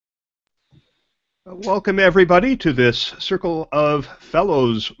Welcome, everybody, to this Circle of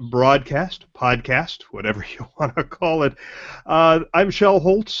Fellows podcast, whatever you want to call it. I'm Shel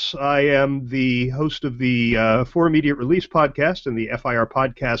Holtz. I am the host of the For Immediate Release podcast and the FIR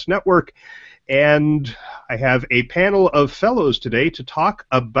Podcast Network, and I have a panel of fellows today to talk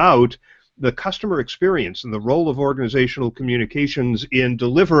about the customer experience and the role of organizational communications in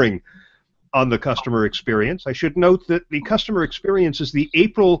delivering on the customer experience. I should note that the customer experience is the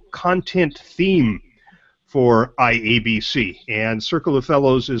April content theme for IABC, and Circle of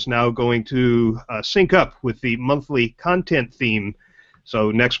Fellows is now going to sync up with the monthly content theme. So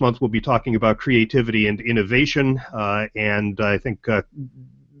next month we'll be talking about creativity and innovation, and I think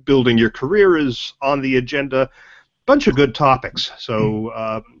building your career is on the agenda. Bunch of good topics. So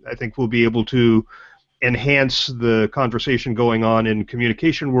I think we'll be able to enhance the conversation going on in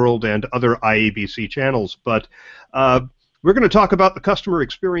communication world and other IABC channels. But we're going to talk about the customer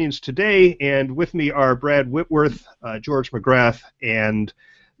experience today, and with me are Brad Whitworth, George McGrath, and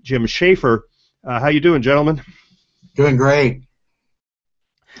Jim Shaffer. How you doing, gentlemen? Doing great.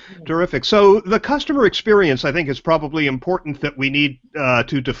 Terrific. So the customer experience, I think, is probably important that we need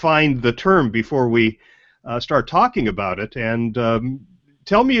to define the term before we start talking about it. And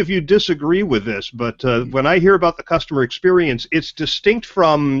tell me if you disagree with this, but when I hear about the customer experience, it's distinct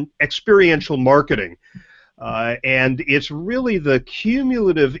from experiential marketing. And it's really the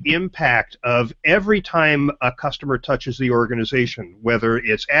cumulative impact of every time a customer touches the organization, whether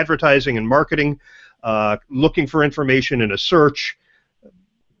it's advertising and marketing, looking for information in a search,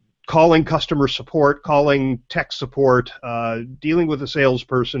 calling customer support, calling tech support, dealing with a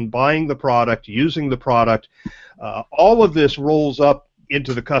salesperson, buying the product, using the product. All of this rolls up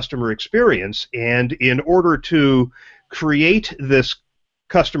into the customer experience, and in order to create this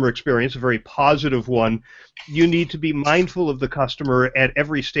customer experience, a very positive one, you need to be mindful of the customer at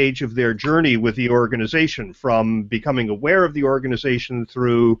every stage of their journey with the organization, from becoming aware of the organization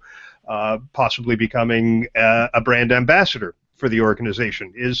through possibly becoming a brand ambassador for the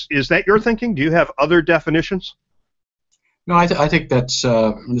organization. Is that your thinking? Do you have other definitions? No, I think that's,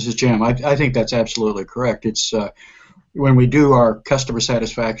 this is Jim, I think that's absolutely correct. It's when we do our customer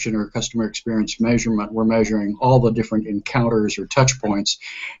satisfaction or customer experience measurement, we're measuring all the different encounters or touch points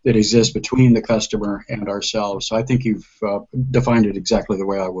that exist between the customer and ourselves. So I think you've defined it exactly the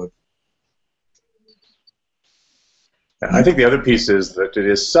way I would. I think the other piece is that it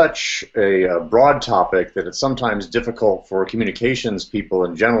is such a broad topic that it's sometimes difficult for communications people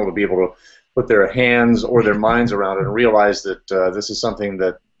in general to be able to put their hands or their minds around it and realize that this is something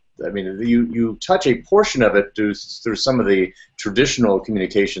that, I mean, you touch a portion of it through some of the traditional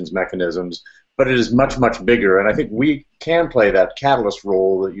communications mechanisms, but it is much, much bigger, and I think we can play that catalyst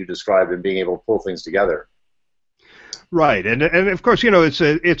role that you described in being able to pull things together. Right, and of course, you know, it's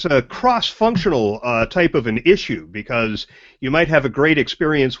a cross-functional type of an issue, because you might have a great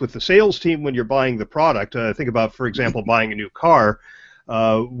experience with the sales team when you're buying the product. Think about, for example, buying a new car.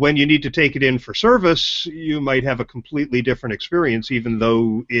 When you need to take it in for service, you might have a completely different experience, even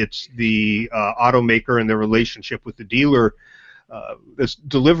though it's the automaker and their relationship with the dealer that's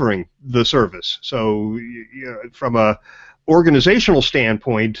delivering the service. So, from a organizational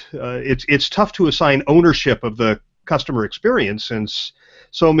standpoint, it's tough to assign ownership of the customer experience, since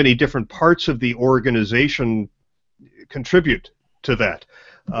so many different parts of the organization contribute to that.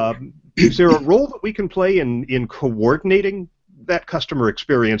 Is there a role that we can play in coordinating that customer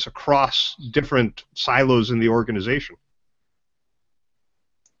experience across different silos in the organization?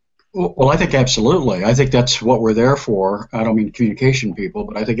 Well, I think absolutely. I think that's what we're there for. I don't mean communication people,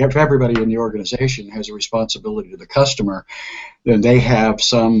 but I think if everybody in the organization has a responsibility to the customer, then they have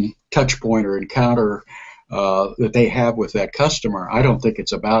some touch point or encounter that they have with that customer. I don't think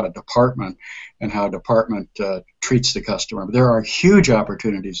it's about a department and how a department treats the customer. But there are huge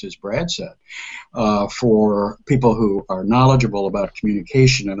opportunities, as Brad said, for people who are knowledgeable about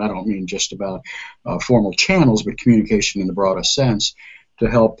communication, and I don't mean just about formal channels, but communication in the broadest sense, to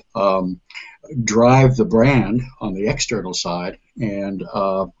help drive the brand on the external side and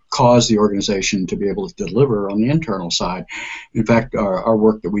cause the organization to be able to deliver on the internal side. In fact, our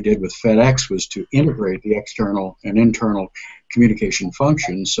work that we did with FedEx was to integrate the external and internal communication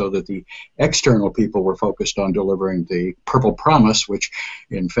functions so that the external people were focused on delivering the purple promise, which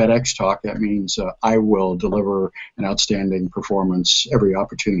in FedEx talk, that means I will deliver an outstanding performance every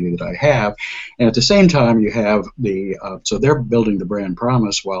opportunity that I have. And at the same time, you have the, so they're building the brand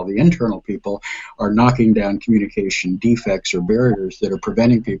promise while the internal people are knocking down communication defects or barriers that are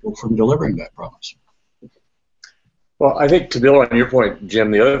preventing people from delivering that promise. Well, I think to build on your point,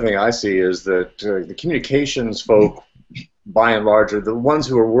 Jim, the other thing I see is that the communications folk by and large, are the ones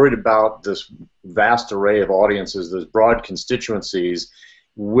who are worried about this vast array of audiences, those broad constituencies,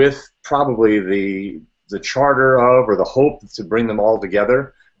 with probably the charter of or the hope to bring them all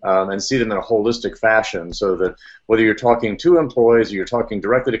together and see them in a holistic fashion, so that whether you're talking to employees, or you're talking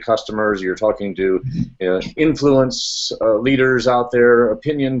directly to customers, or you're talking to influence leaders out there,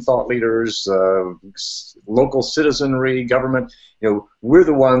 opinion thought leaders, local citizenry, government, we're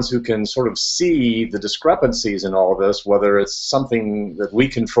the ones who can sort of see the discrepancies in all of this, whether it's something that we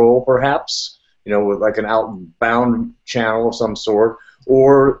control perhaps, with like an outbound channel of some sort,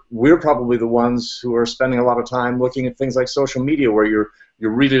 or we're probably the ones who are spending a lot of time looking at things like social media, where you're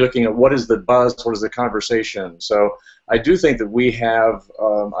really looking at what is the buzz, what is the conversation. So I do think that we have,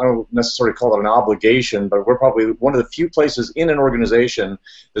 I don't necessarily call it an obligation, but we're probably one of the few places in an organization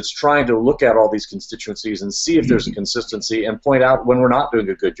that's trying to look at all these constituencies and see if there's a consistency and point out when we're not doing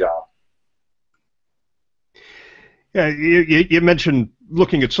a good job. Yeah, you mentioned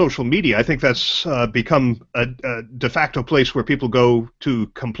looking at social media. I think that's become a de facto place where people go to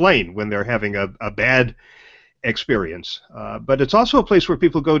complain when they're having a bad experience. But it's also a place where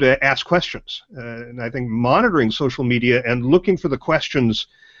people go to ask questions. And I think monitoring social media and looking for the questions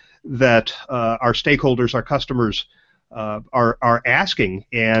that our stakeholders, our customers, are asking,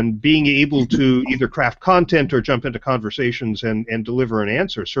 and being able to either craft content or jump into conversations and deliver an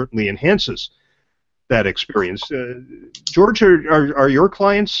answer certainly enhances that experience. George, are your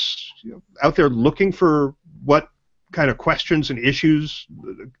clients out there looking for what kind of questions and issues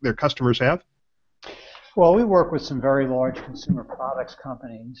their customers have? Well, we work with some very large consumer products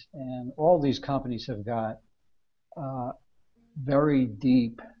companies, and all these companies have got very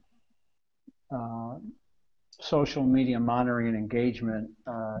deep social media monitoring and engagement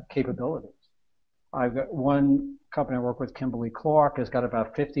capabilities. I've got one company I work with, Kimberly-Clark, has got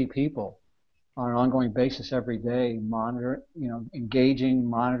about 50 people on an ongoing basis every day, engaging,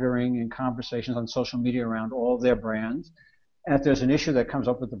 monitoring, and conversations on social media around all of their brands. And if there's an issue that comes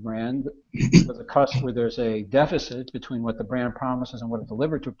up with the brand, with the customer, there's a deficit between what the brand promises and what it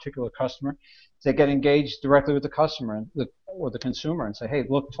delivered to a particular customer, they get engaged directly with the customer or the consumer and say, hey,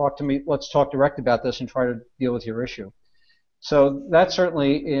 look, talk to me, let's talk direct about this and try to deal with your issue. So that's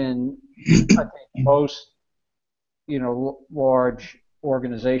certainly in, I think, most, large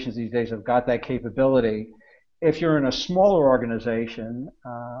organizations these days have got that capability. If you're in a smaller organization,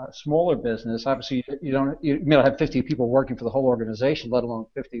 smaller business, obviously you may not have 50 people working for the whole organization, let alone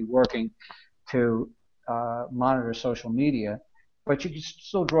 50 working to monitor social media. But you can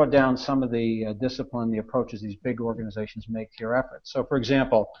still draw down some of the discipline, the approaches these big organizations make to your efforts. So, for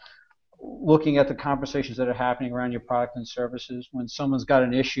example, looking at the conversations that are happening around your product and services, when someone's got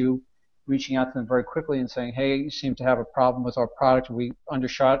an issue, reaching out to them very quickly and saying, hey, you seem to have a problem with our product, we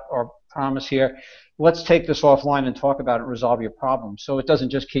undershot our promise here, let's take this offline and talk about it and resolve your problem. So it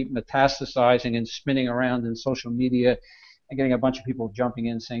doesn't just keep metastasizing and spinning around in social media and getting a bunch of people jumping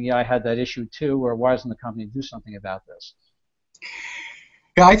in saying, yeah, I had that issue too, or why doesn't the company do something about this?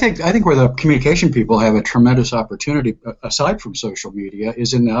 Yeah, I think where the communication people have a tremendous opportunity, aside from social media,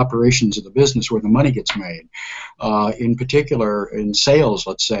 is in the operations of the business where the money gets made. In particular, in sales,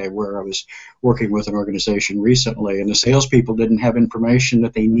 let's say, where I was working with an organization recently, and the salespeople didn't have information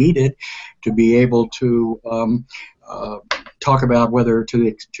that they needed to be able to talk about whether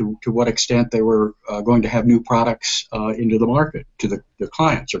to what extent they were going to have new products into the market to the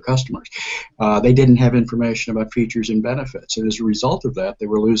clients or customers. They didn't have information about features and benefits, and as a result of that, they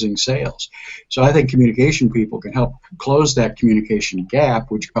were losing sales. So I think communication people can help close that communication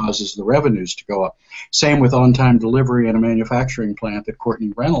gap, which causes the revenues to go up. Same with on-time delivery in a manufacturing plant that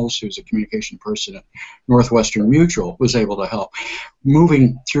Courtney Reynolds, who's a communication person at Northwestern Mutual, was able to help.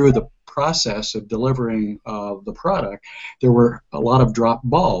 Moving through the process of delivering the product, there were a lot of dropped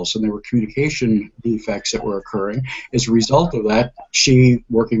balls, and there were communication defects that were occurring. As a result of that, she,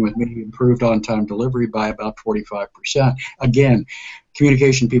 working with me, improved on-time delivery by about 45%. Again,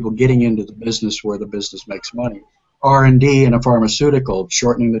 communication people getting into the business where the business makes money. R&D in a pharmaceutical,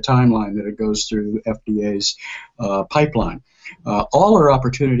 shortening the timeline that it goes through FDA's pipeline. All are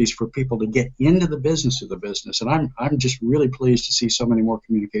opportunities for people to get into the business of the business, and I'm just really pleased to see so many more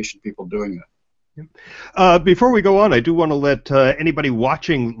communication people doing that. Before we go on, I do want to let anybody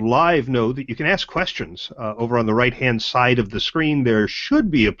watching live know that you can ask questions over on the right-hand side of the screen. There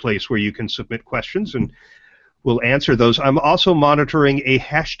should be a place where you can submit questions, and we'll answer those. I'm also monitoring a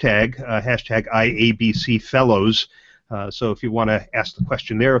hashtag IABC Fellows. So if you want to ask the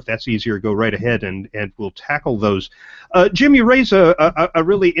question there, if that's easier, go right ahead and we'll tackle those. Jim, you raise a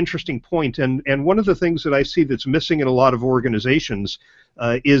really interesting point, and one of the things that I see that's missing in a lot of organizations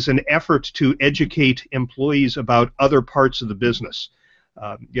is an effort to educate employees about other parts of the business.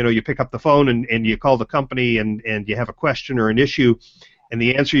 You pick up the phone and you call the company and you have a question or an issue, and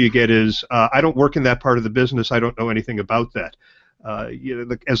the answer you get is, I don't work in that part of the business, I don't know anything about that.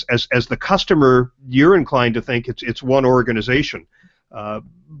 As the customer, you're inclined to think it's one organization,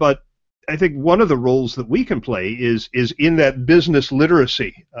 but I think one of the roles that we can play is in that business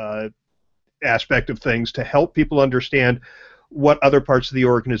literacy aspect of things to help people understand what other parts of the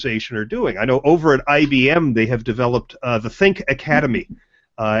organization are doing. I know over at IBM they have developed the Think Academy,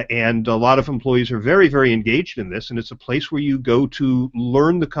 and a lot of employees are very, very engaged in this, and it's a place where you go to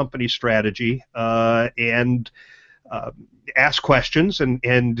learn the company strategy and ask questions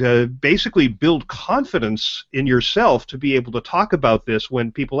and basically build confidence in yourself to be able to talk about this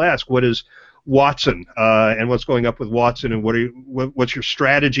when people ask, what is Watson and what's going up with Watson, and what's your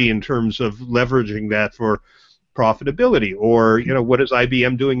strategy in terms of leveraging that for profitability, or what is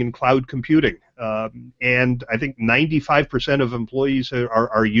IBM doing in cloud computing? And I think 95% of employees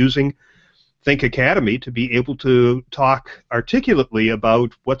are using Think Academy to be able to talk articulately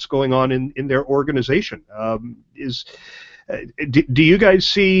about what's going on in their organization. Do you guys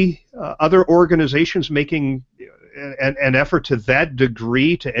see other organizations making an effort to that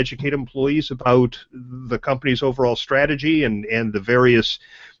degree to educate employees about the company's overall strategy and the various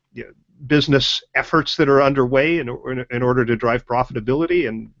business efforts that are underway in order to drive profitability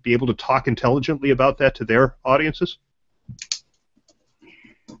and be able to talk intelligently about that to their audiences?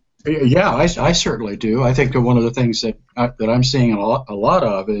 Yeah, I certainly do. I think that one of the things that I'm seeing a lot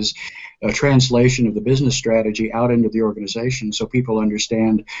of is a translation of the business strategy out into the organization, so people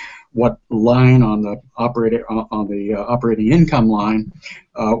understand what line on the operating income line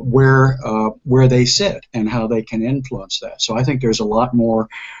where they sit and how they can influence that. So I think there's a lot more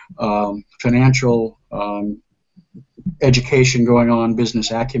financial education going on,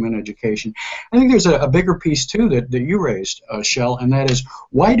 business acumen education. I think there's a bigger piece too that you raised, Shel, and that is,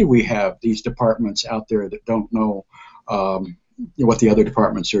 why do we have these departments out there that don't know what the other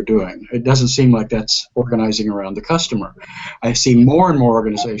departments are doing? It doesn't seem like that's organizing around the customer. I see more and more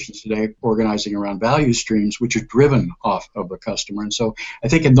organizations today organizing around value streams, which are driven off of the customer. And so I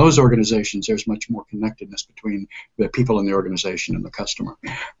think in those organizations, there's much more connectedness between the people in the organization and the customer.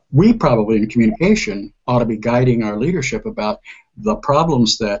 We probably in communication ought to be guiding our leadership about the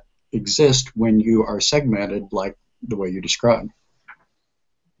problems that exist when you are segmented like the way you described.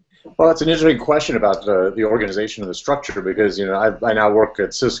 Well, that's an interesting question about the organization and the structure, because I now work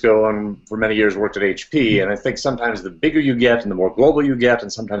at Cisco and for many years worked at HP, and I think sometimes the bigger you get and the more global you get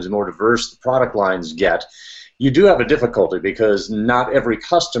and sometimes the more diverse the product lines get, you do have a difficulty because not every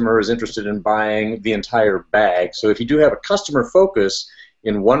customer is interested in buying the entire bag. So if you do have a customer focus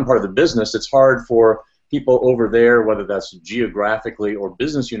in one part of the business, it's hard for people over there, whether that's geographically or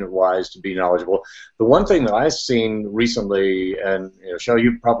business unit-wise, to be knowledgeable. The one thing that I've seen recently, and Shel,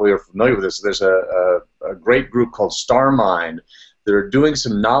 you probably are familiar with this, there's a great group called StarMind that are doing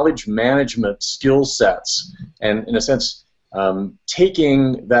some knowledge management skill sets, and in a sense,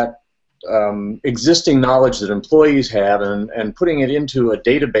 taking that existing knowledge that employees have and putting it into a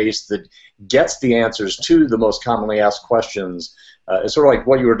database that gets the answers to the most commonly asked questions. It's sort of like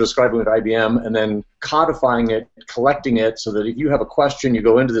what you were describing with IBM, and then codifying it, collecting it, so that if you have a question, you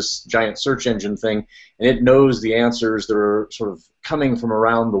go into this giant search engine thing, and it knows the answers that are sort of coming from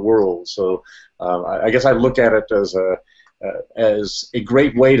around the world. So I guess I look at it as a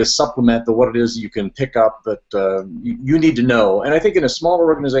great way to supplement what it is you can pick up that you need to know. And I think in a smaller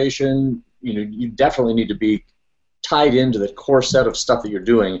organization, you definitely need to be tied into the core set of stuff that you're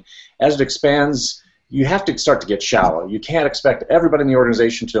doing. As it expands, you have to start to get shallow. You can't expect everybody in the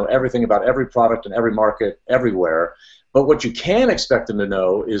organization to know everything about every product and every market everywhere. But what you can expect them to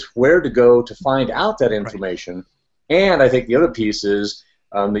know is where to go to find out that information. Right. And I think the other piece is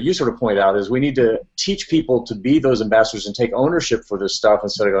that you sort of point out is we need to teach people to be those ambassadors and take ownership for this stuff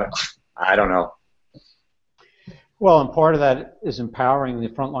instead of going, I don't know. Well, and part of that is empowering the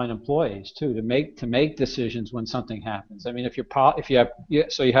frontline employees too to make decisions when something happens. I mean, you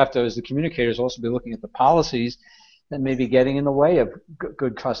have to, as the communicators, also be looking at the policies that may be getting in the way of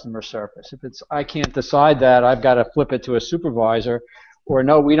good customer service. If it's I can't decide that, I've got to flip it to a supervisor, or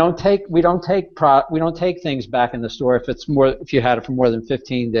no, we don't take things back in the store if you had it for more than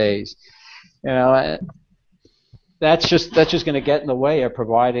 15 days. That's just going to get in the way of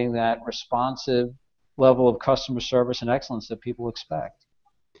providing that responsive level of customer service and excellence that people expect.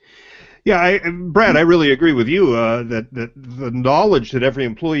 Yeah, Brad, I really agree with you that the knowledge that every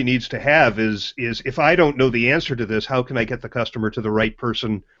employee needs to have is if I don't know the answer to this, how can I get the customer to the right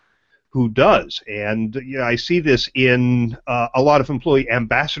person who does? And I see this in a lot of employee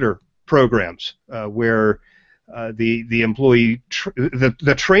ambassador programs where the employee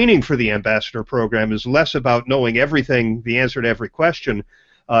the training for the ambassador program is less about knowing everything, the answer to every question,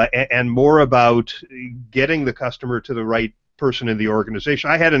 and more about getting the customer to the right person in the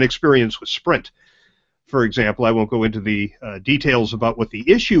organization. I had an experience with Sprint, for example. I won't go into the details about what the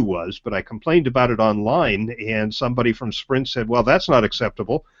issue was, but I complained about it online, and somebody from Sprint said, well, that's not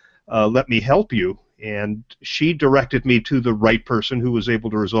acceptable. Let me help you. And she directed me to the right person who was able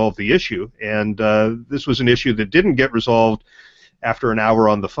to resolve the issue. And this was an issue that didn't get resolved after an hour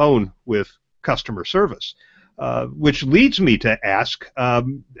on the phone with customer service. Which leads me to ask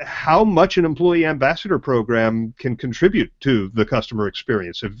how much an employee ambassador program can contribute to the customer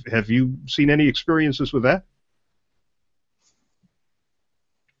experience. Have you seen any experiences with that?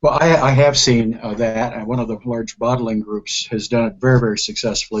 Well, I have seen that, and one of the large bottling groups has done it very, very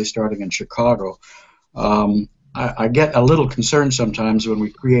successfully, starting in Chicago. I get a little concerned sometimes when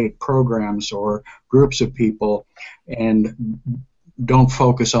we create programs or groups of people and don't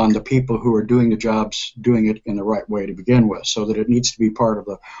focus on the people who are doing the jobs, doing it in the right way to begin with, so that it needs to be part of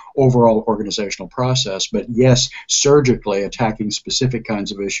the overall organizational process. But yes, surgically attacking specific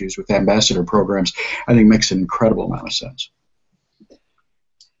kinds of issues with ambassador programs, I think makes an incredible amount of sense.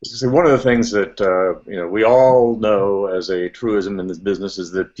 So one of the things that we all know as a truism in this business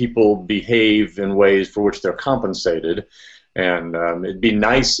is that people behave in ways for which they're compensated. And it'd be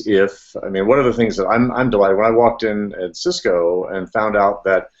nice if, one of the things that I'm delighted when I walked in at Cisco and found out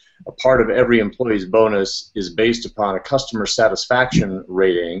that a part of every employee's bonus is based upon a customer satisfaction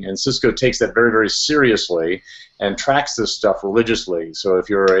rating, and Cisco takes that very, very seriously and tracks this stuff religiously. So if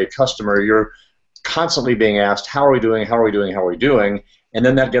you're a customer, you're constantly being asked, how are we doing, how are we doing, how are we doing? And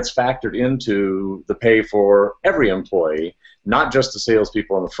then that gets factored into the pay for every employee, not just the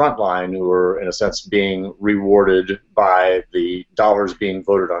salespeople on the front line who are, in a sense, being rewarded by the dollars being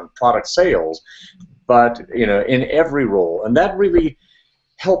voted on product sales, but in every role. And that really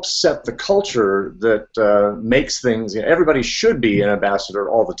helps set the culture that makes things. Everybody should be an ambassador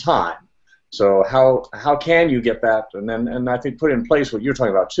all the time. So how can you get that? And I think put in place what you're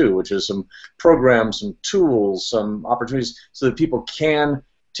talking about too, which is some programs, some tools, some opportunities, so that people can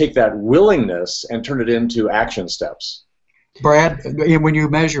take that willingness and turn it into action steps. Brad, when you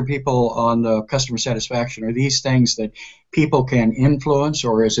measure people on the customer satisfaction, are these things that people can influence,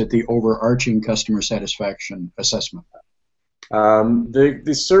 or is it the overarching customer satisfaction assessment?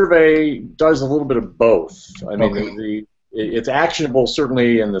 The survey does a little bit of both. It's actionable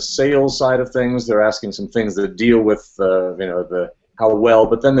certainly in the sales side of things. They're asking some things that deal with how well,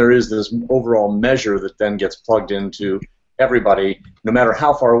 but then there is this overall measure that then gets plugged into everybody, no matter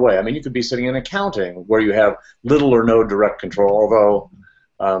how far away. You could be sitting in accounting where you have little or no direct control, although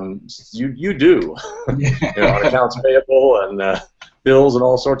you do. On accounts payable and bills and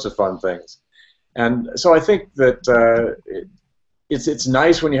all sorts of fun things. And so I think that it's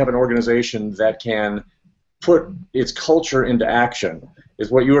nice when you have an organization that can put its culture into action. Is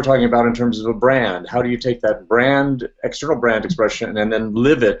what you were talking about in terms of a brand. How do you take that brand, external brand expression, and then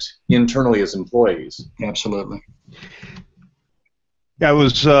live it internally as employees? Absolutely. Yeah, I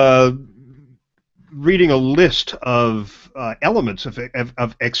was reading a list of elements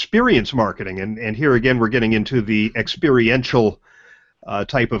of experience marketing, and here again we're getting into the experiential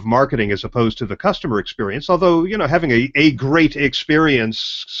type of marketing as opposed to the customer experience. Although having a great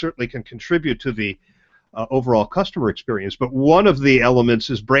experience certainly can contribute to the overall customer experience, but one of the elements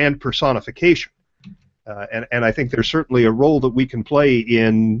is brand personification. And I think there's certainly a role that we can play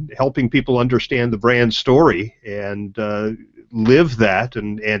in helping people understand the brand story and live that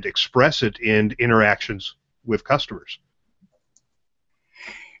and express it in interactions with customers.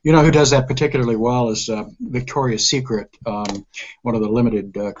 You know who does that particularly well is Victoria's Secret, one of the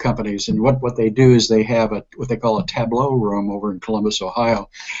limited companies. And what they do is they have what they call a tableau room over in Columbus, Ohio.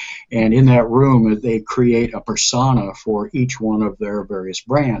 And in that room, they create a persona for each one of their various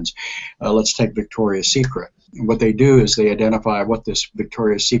brands. Let's take Victoria's Secret. And what they do is they identify what this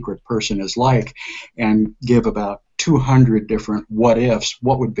Victoria's Secret person is like and give about 200 different what-ifs.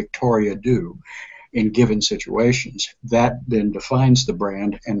 What would Victoria do in given situations? That then defines the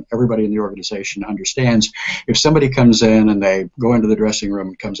brand, and everybody in the organization understands if somebody comes in and they go into the dressing room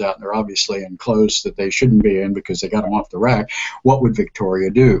and comes out and they're obviously in clothes that they shouldn't be in because they got them off the rack, what would Victoria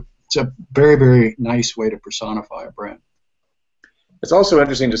do? It's a very, very nice way to personify a brand. It's also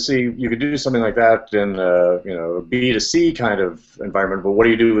interesting to see you could do something like that in a B2C kind of environment, but what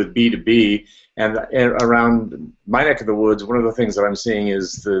do you do with B2B? And around my neck of the woods, one of the things that I'm seeing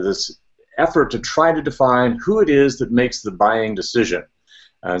is this effort to try to define who it is that makes the buying decision.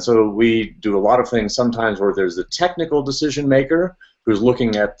 And so we do a lot of things sometimes where there's the technical decision maker who's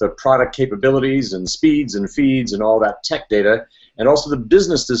looking at the product capabilities and speeds and feeds and all that tech data, and also the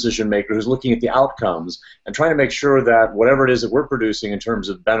business decision maker who's looking at the outcomes and trying to make sure that whatever it is that we're producing in terms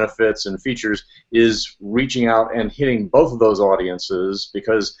of benefits and features is reaching out and hitting both of those audiences,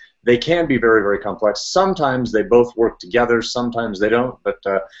 because they can be very, very complex. Sometimes they both work together, sometimes they don't, but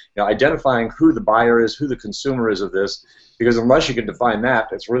identifying who the buyer is, who the consumer is of this, because unless you can define that,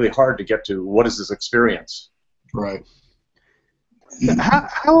 it's really hard to get to what is this experience. Right.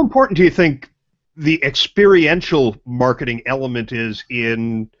 How important do you think the experiential marketing element is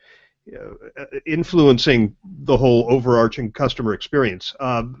in influencing the whole overarching customer experience?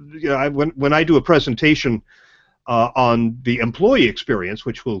 When I do a presentation on the employee experience,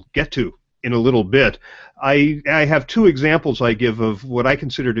 which we'll get to in a little bit, I have two examples I give of what I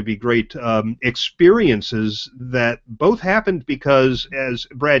consider to be great experiences that both happened because, as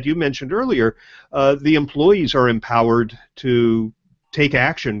Brad, you mentioned earlier, the employees are empowered to take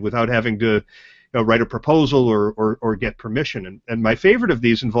action without having to write a proposal or get permission. And my favorite of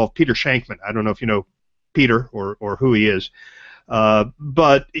these involved Peter Shankman. I don't know if you know Peter or who he is,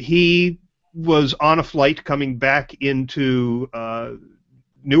 but he was on a flight coming back into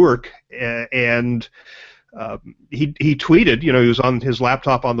Newark, and he tweeted, he was on his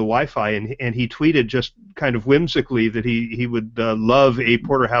laptop on the Wi-Fi, and he tweeted just kind of whimsically that he would love a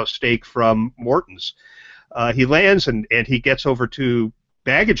porterhouse steak from Morton's. He lands and he gets over to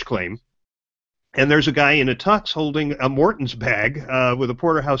baggage claim, and there's a guy in a tux holding a Morton's bag with a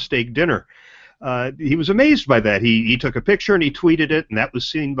porterhouse steak dinner. He was amazed by that. He took a picture and he tweeted it, and that was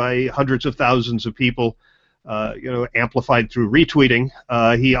seen by hundreds of thousands of people, amplified through retweeting.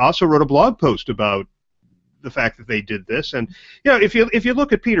 He also wrote a blog post about the fact that they did this, and if you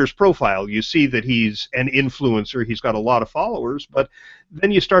look at Peter's profile, you see that he's an influencer. He's got a lot of followers, but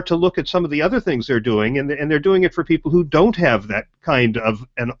then you start to look at some of the other things they're doing, and they're doing it for people who don't have that kind of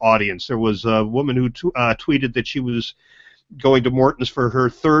an audience. There was a woman who tweeted that she was going to Morton's for her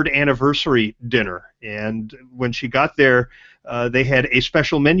 3rd anniversary dinner, and when she got there, they had a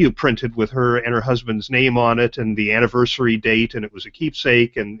special menu printed with her and her husband's name on it and the anniversary date, and it was a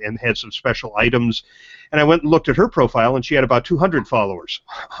keepsake and had some special items. And I went and looked at her profile, and she had about 200 followers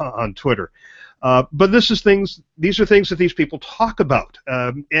on Twitter. But these are things that these people talk about,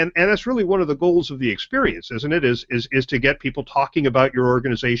 and that's really one of the goals of the experience, isn't it? Is to get people talking about your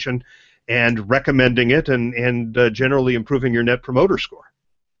organization and recommending it, and generally improving your Net Promoter Score.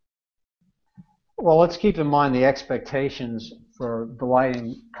 Well, let's keep in mind the expectations for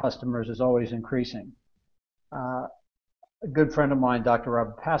delighting customers is always increasing. A good friend of mine, Dr.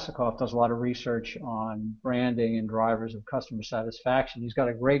 Robert Pasikoff, does a lot of research on branding and drivers of customer satisfaction. He's got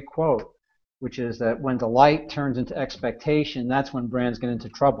a great quote, which is that when delight turns into expectation, that's when brands get into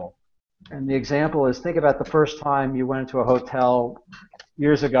trouble. And the example is, think about the first time you went into a hotel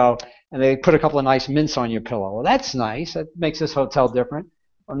years ago and they put a couple of nice mints on your pillow. Well, that's nice. That makes this hotel different.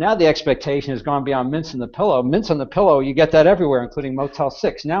 Well, now the expectation has gone beyond mints on the pillow. Mints on the pillow, you get that everywhere, including Motel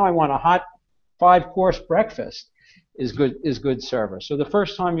 6. Now I want a hot 5-course breakfast is good service. So the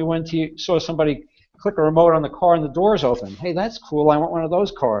first time you saw somebody click a remote on the car and the door's open. Hey, that's cool. I want one of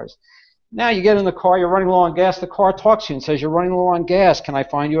those cars. Now you get in the car, you're running low on gas. The car talks to you and says, you're running low on gas. Can I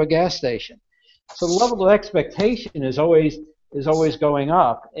find you a gas station? So the level of expectation is always going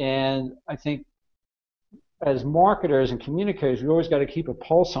up. And I think as marketers and communicators, we always got to keep a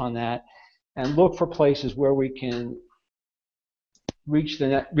pulse on that and look for places where we can reach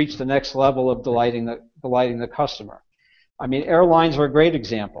the next level of delighting the customer. I mean, airlines are a great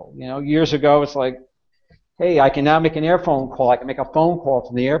example. Years ago, it's like, hey, I can now make an airphone call. I can make a phone call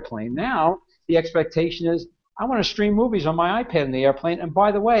from the airplane. Now, the expectation is, I want to stream movies on my iPad in the airplane. And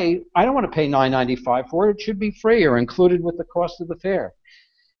by the way, I don't want to pay $9.95 for it. It should be free or included with the cost of the fare.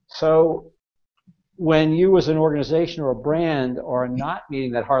 So when you as an organization or a brand are not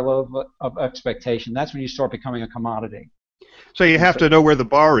meeting that high level of expectation, that's when you start becoming a commodity. So you have to know where the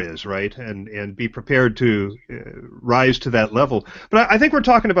bar is, right, and be prepared to rise to that level. But I think we're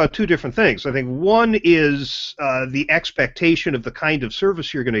talking about two different things. I think one is the expectation of the kind of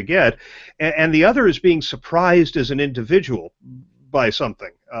service you're going to get, and the other is being surprised as an individual by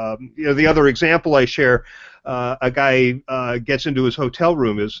something. The other example I share, a guy gets into his hotel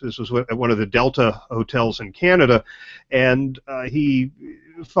room. This was at one of the Delta hotels in Canada, and he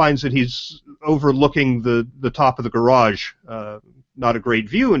finds that he's overlooking the top of the garage not a great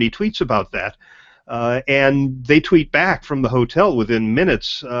view, and he tweets about that. And they tweet back from the hotel within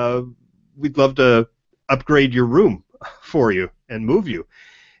minutes, we'd love to upgrade your room for you and move you.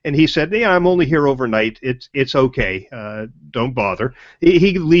 And he said, yeah, I'm only here overnight. It's okay. Don't bother.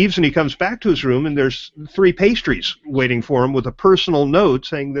 He leaves and he comes back to his room, and there's 3 pastries waiting for him with a personal note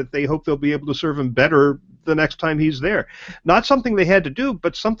saying that they hope they'll be able to serve him better the next time he's there. Not something they had to do,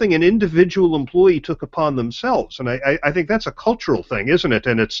 but something an individual employee took upon themselves. And I think that's a cultural thing, isn't it?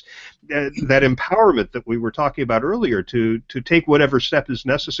 And it's that empowerment that we were talking about earlier to take whatever step is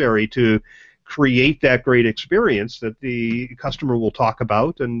necessary to create that great experience that the customer will talk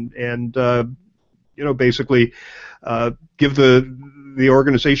about, and basically give the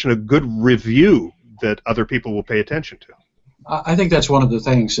organization a good review that other people will pay attention to. I think that's one of the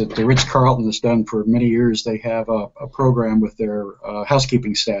things that the Ritz-Carlton has done for many years. They have a program with their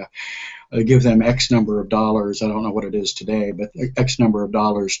housekeeping staff. Give them X number of dollars, I don't know what it is today, but X number of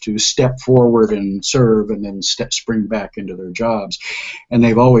dollars to step forward and serve, and then spring back into their jobs. And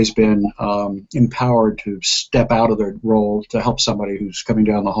they've always been empowered to step out of their role to help somebody who's coming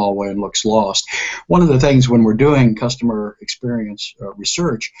down the hallway and looks lost. One of the things when we're doing customer experience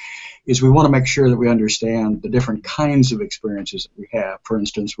research is we want to make sure that we understand the different kinds of experiences that we have. For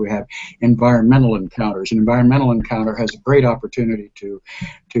instance, we have environmental encounters. An environmental encounter has a great opportunity to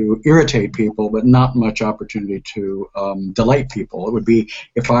irritate people, but not much opportunity to delight people. It would be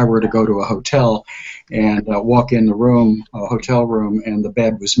if I were to go to a hotel and walk in the room, a hotel room, and the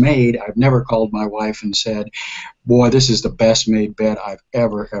bed was made. I've never called my wife and said, boy, this is the best made bed I've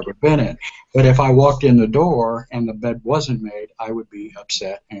ever been in. But if I walked in the door and the bed wasn't made, I would be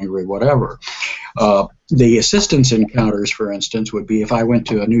upset, angry, whatever. The assistance encounters, for instance, would be if I went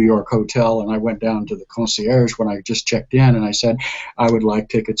to a New York hotel and I went down to the concierge when I just checked in and I said, I would like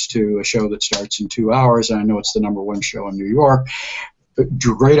tickets to a show that starts in 2 hours, and I know it's the #1 show in New York.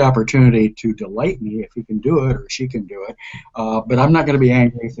 Great opportunity to delight me if he can do it or she can do it, but I'm not going to be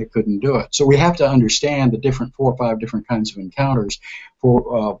angry if they couldn't do it. So we have to understand the different 4 or 5 different kinds of encounters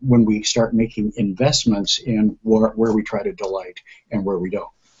for when we start making investments in where we try to delight and where we don't.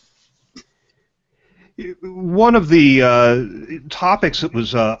 One of the topics that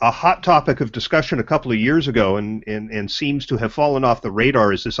was a hot topic of discussion a couple of years ago and seems to have fallen off the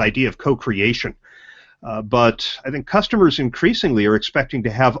radar is this idea of co-creation. But I think customers increasingly are expecting to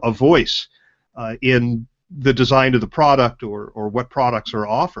have a voice in the design of the product or what products are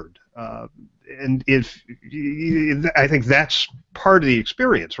offered. And I think that's part of the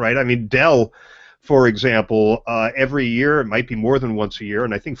experience, right? I mean, Dell, for example, every year, it might be more than once a year,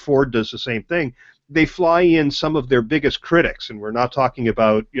 and I think Ford does the same thing. They fly in some of their biggest critics, and we're not talking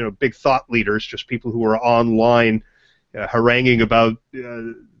about big thought leaders, just people who are online haranguing about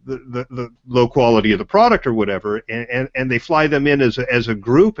the low quality of the product or whatever, and they fly them in as a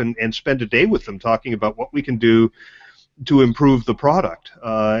group and spend a day with them talking about what we can do to improve the product.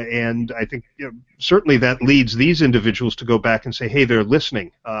 And I think certainly that leads these individuals to go back and say, hey, they're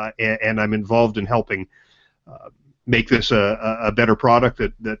listening, and I'm involved in helping make this a better product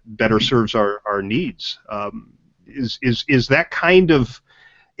that better serves our needs. Is that kind of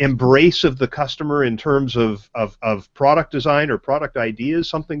embrace of the customer in terms of product design or product ideas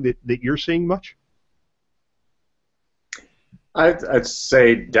something that you're seeing much? I'd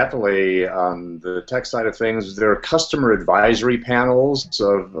say definitely on the tech side of things, there are customer advisory panels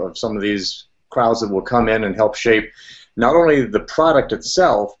of some of these crowds that will come in and help shape not only the product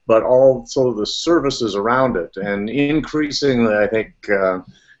itself, but also the services around it. And increasingly, I think,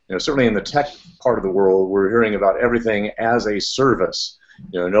 certainly in the tech part of the world, we're hearing about everything as a service.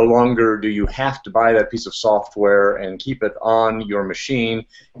 No longer do you have to buy that piece of software and keep it on your machine.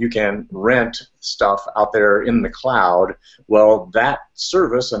 You can rent stuff out there in the cloud. Well, that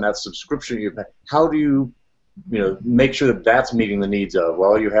service and that subscription you pay, how do you make sure that that's meeting the needs of?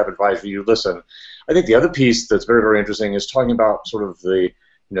 Well, you have advisory, you listen. I think the other piece that's very, very interesting is talking about sort of the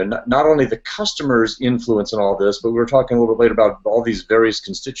not only the customer's influence in all this, but we were talking a little bit later about all these various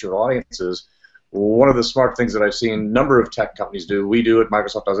constituent audiences. One of the smart things that I've seen a number of tech companies do, we do it,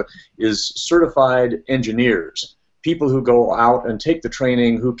 Microsoft does it, is certified engineers, people who go out and take the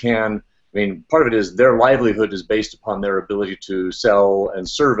training, who can, part of it is their livelihood is based upon their ability to sell and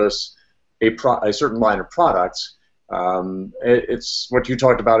service a certain line of products. It's what you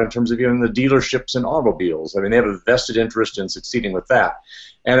talked about in terms of even the dealerships and automobiles. They have a vested interest in succeeding with that.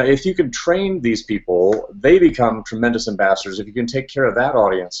 And if you can train these people, they become tremendous ambassadors if you can take care of that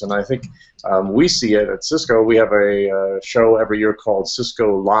audience. And I think we see it at Cisco. We have a show every year called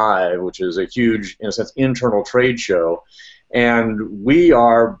Cisco Live, which is a huge, in a sense, internal trade show. And we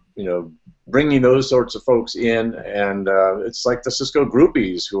are, bringing those sorts of folks in, and it's like the Cisco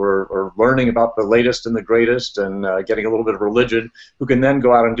groupies who are learning about the latest and the greatest and getting a little bit of religion, who can then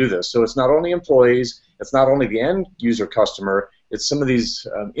go out and do this. So it's not only employees, it's not only the end user customer, it's some of these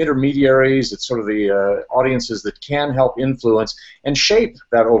intermediaries, it's sort of the audiences that can help influence and shape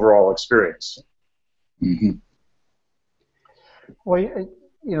that overall experience. Mm-hmm. Well,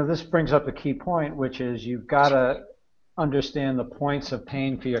 this brings up a key point, which is you've got to understand the points of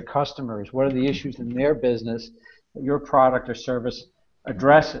pain for your customers. What are the issues in their business that your product or service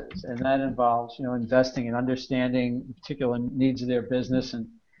addresses? And that involves, investing in understanding the particular needs of their business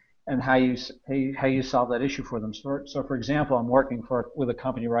and how you solve that issue for them. So for example, I'm working with a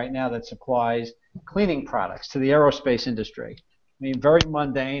company right now that supplies cleaning products to the aerospace industry. I mean, very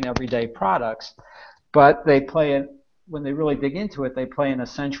mundane, everyday products, but when they really dig into it, they play an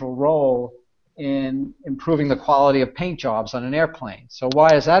essential role in improving the quality of paint jobs on an airplane. So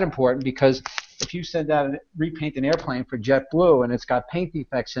why is that important? Because if you send out repaint an airplane for JetBlue and it's got paint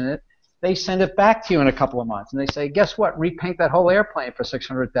defects in it, they send it back to you in a couple of months and they say, guess what, repaint that whole airplane for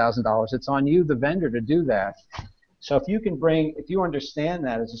 $600,000. It's on you, the vendor, to do that. So if you understand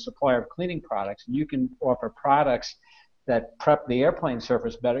that as a supplier of cleaning products, and you can offer products that prep the airplane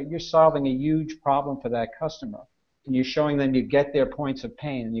surface better, you're solving a huge problem for that customer. And you're showing them you get their points of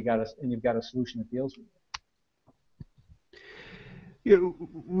pain, and you've got a solution that deals with it.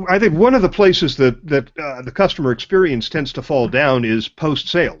 I think one of the places that the customer experience tends to fall down is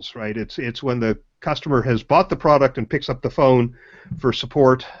post-sales, right? It's when the customer has bought the product and picks up the phone for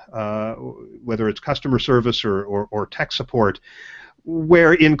support, whether it's customer service or tech support,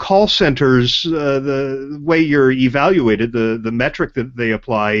 where in call centers, the way you're evaluated, the metric that they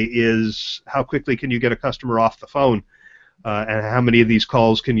apply is how quickly can you get a customer off the phone, and how many of these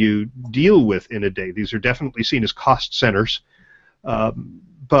calls can you deal with in a day. These are definitely seen as cost centers.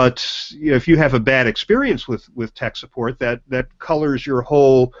 But if you have a bad experience with tech support, that colors your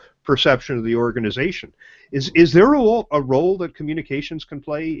whole perception of the organization. Is there a role that communications can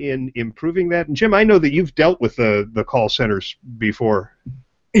play in improving that? And Jim, I know that you've dealt with the call centers before.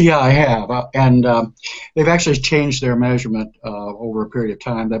 Yeah, I have, and they've actually changed their measurement over a period of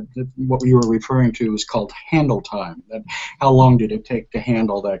time. That what you were referring to is called handle time. That how long did it take to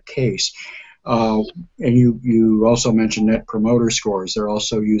handle that case? And you also mentioned Net Promoter Scores. They're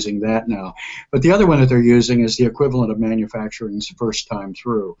also using that now. But the other one that they're using is the equivalent of manufacturing's first time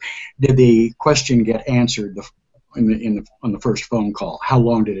through. Did the question get answered on the first phone call? How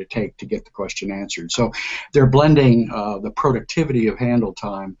long did it take to get the question answered? So they're blending the productivity of handle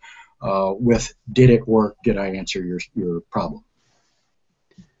time with did it work? Did I answer your problem?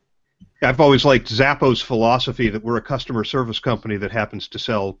 I've always liked Zappos' philosophy that we're a customer service company that happens to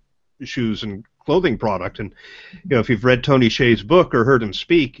sell shoes and clothing product, and if you've read Tony Hsieh's book or heard him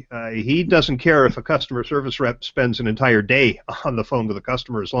speak, he doesn't care if a customer service rep spends an entire day on the phone with a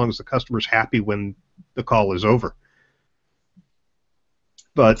customer as long as the customer's happy when the call is over.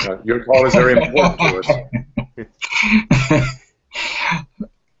 But your call is very important to us.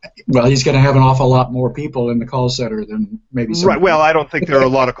 Well, he's going to have an awful lot more people in the call center than maybe some. Right. Well, I don't think there are a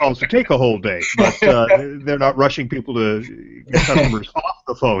lot of calls to take a whole day, but they're not rushing people to get customers off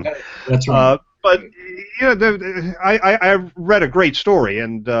the phone. That's right. But I read a great story,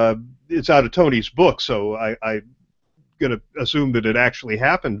 and it's out of Tony's book, so I'm going to assume that it actually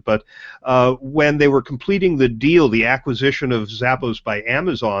happened. But when they were completing the deal, the acquisition of Zappos by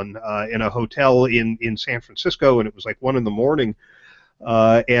Amazon in a hotel in San Francisco, and it was like 1 a.m.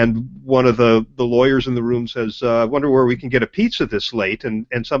 And one of the lawyers in the room says, I wonder where we can get a pizza this late. And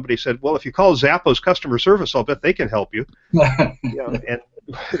somebody said, well, if you call Zappos customer service, I'll bet they can help you. And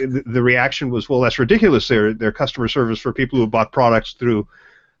the reaction was, well, that's ridiculous. They're customer service for people who have bought products through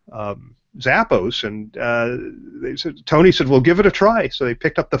Zappos. And Tony said, well, give it a try. So they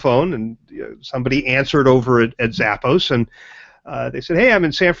picked up the phone, and somebody answered over at Zappos, and they said, hey, I'm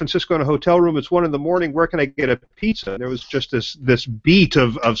in San Francisco in a hotel room. It's 1 a.m. Where can I get a pizza? And there was just this beat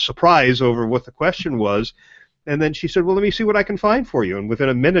of surprise over what the question was. And then she said, well, let me see what I can find for you. And within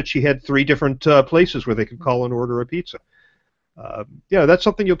a minute, she had 3 different places where they could call and order a pizza. That's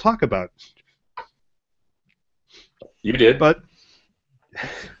something you'll talk about. You did. But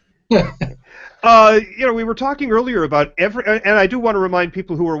we were talking earlier about and I do want to remind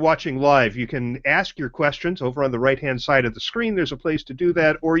people who are watching live, you can ask your questions over on the right-hand side of the screen. There's a place to do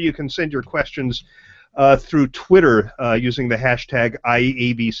that, or you can send your questions through Twitter using the hashtag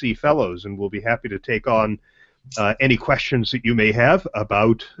IABC Fellows, and we'll be happy to take on any questions that you may have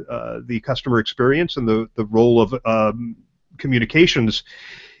about the customer experience and the role of communications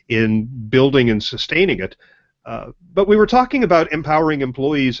in building and sustaining it. But we were talking about empowering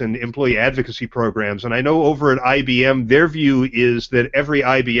employees and employee advocacy programs, and I know over at IBM, their view is that every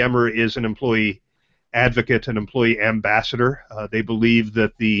IBMer is an employee advocate, an employee ambassador. They believe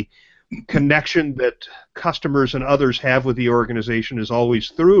that the connection that customers and others have with the organization is always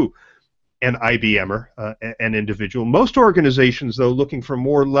through an IBMer, an individual. Most organizations, though, looking for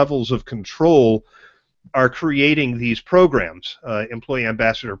more levels of control, are creating these programs, employee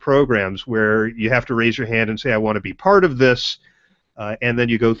ambassador programs, where you have to raise your hand and say, I want to be part of this, and then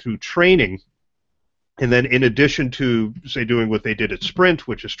you go through training. And then in addition to, say, doing what they did at Sprint,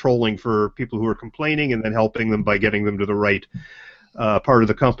 which is trolling for people who are complaining and then helping them by getting them to the right part of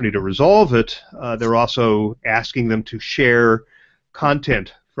the company to resolve it, they're also asking them to share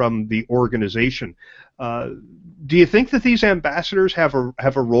content from the organization. Do you think that these ambassadors have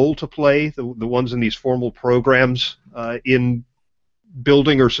a role to play, the ones in these formal programs, in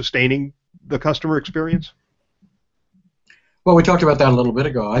building or sustaining the customer experience? Well, we talked about that a little bit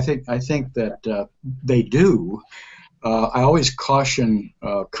ago. I think that they do. I always caution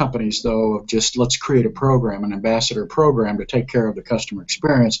companies, though, of just let's create a program, an ambassador program, to take care of the customer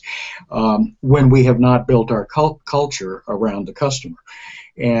experience when we have not built our culture around the customer.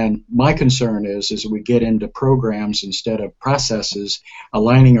 And my concern is we get into programs instead of processes,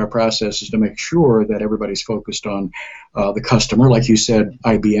 aligning our processes to make sure that everybody's focused on the customer, like you said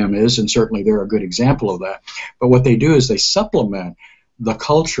IBM is, and certainly they're a good example of that. But what they do is they supplement the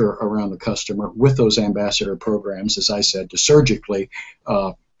culture around the customer with those ambassador programs, as I said, to surgically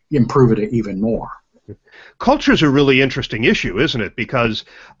improve it even more. Culture is a really interesting issue, isn't it? Because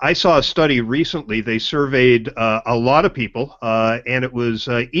I saw a study recently. They surveyed a lot of people, and it was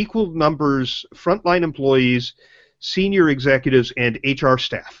equal numbers frontline employees, senior executives, and HR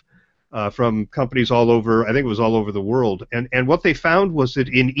staff from companies all over, I think it was all over the world. And what they found was that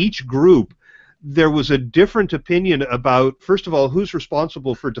in each group, there was a different opinion about, first of all, who's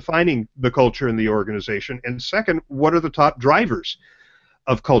responsible for defining the culture in the organization, and second, what are the top drivers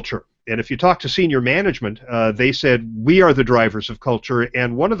of culture. And if you talk to senior management, they said, we are the drivers of culture,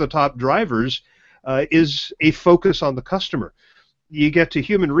 and one of the top drivers is a focus on the customer. You get to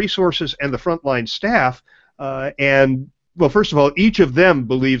human resources and the frontline staff, and, well, first of all, each of them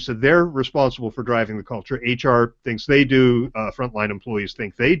believes that they're responsible for driving the culture. HR thinks they do, frontline employees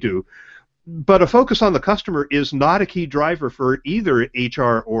think they do. But a focus on the customer is not a key driver for either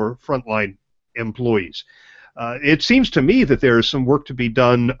HR or frontline employees. It seems to me that there is some work to be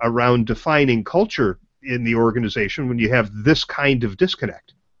done around defining culture in the organization when you have this kind of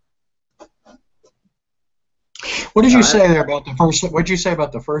disconnect. What did you say there about the first? What did you say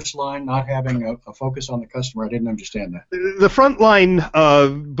about the first line not having a focus on the customer? I didn't understand that. The front line,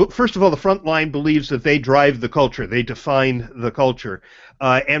 first of all, the front line believes that they drive the culture. They define the culture.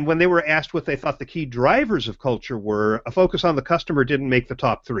 And when they were asked what they thought the key drivers of culture were, a focus on the customer didn't make the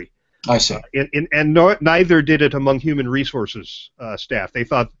top three. I see. Neither did it among human resources staff. They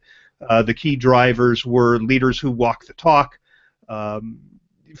thought the key drivers were leaders who walk the talk.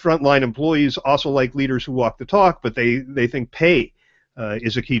 Frontline employees also like leaders who walk the talk, but they think pay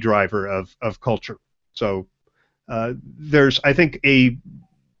is a key driver of culture. So there's, I think, a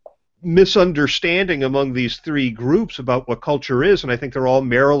misunderstanding among these three groups about what culture is, and I think they're all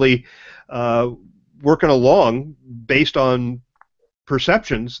merrily working along based on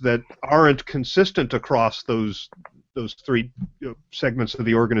perceptions that aren't consistent across those three segments of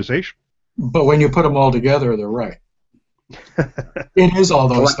the organization. But when you put them all together, they're right. It is all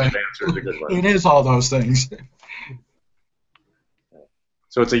those things. It is all those things.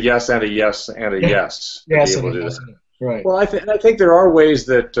 So it's a yes and a yes and a yes. Yes, to be able to do that. Right. Well, I think there are ways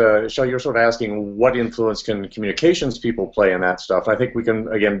that, Shel, you're sort of asking what influence can communications people play in that stuff. I think we can,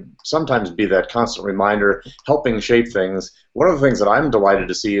 again, sometimes be that constant reminder, helping shape things. One of the things that I'm delighted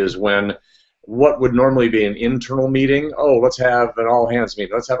to see is when what would normally be an internal meeting, oh, let's have an all-hands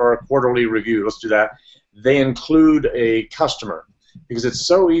meeting, let's have our quarterly review, let's do that. They include a customer, because it's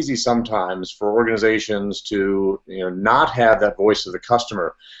so easy sometimes for organizations to not have that voice of the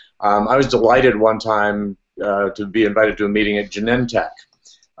customer. I was delighted one time to be invited to a meeting at Genentech,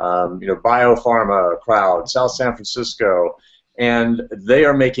 biopharma crowd, South San Francisco, and they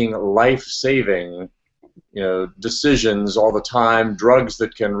are making life-saving decisions all the time, drugs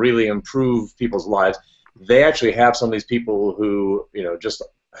that can really improve people's lives. They actually have some of these people who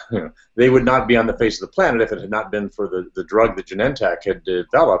they would not be on the face of the planet if it had not been for the drug that Genentech had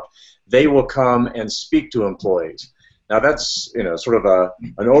developed. They will come and speak to employees. Now that's sort of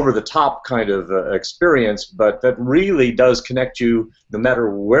an over-the-top kind of experience, but that really does connect you, no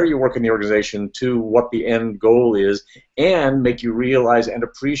matter where you work in the organization, to what the end goal is, and make you realize and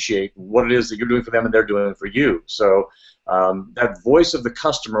appreciate what it is that you're doing for them and they're doing for you. So that voice of the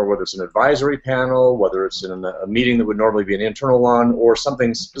customer, whether it's an advisory panel, whether it's in a meeting that would normally be an internal one, or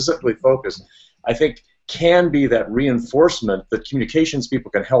something specifically focused, I think can be that reinforcement that communications people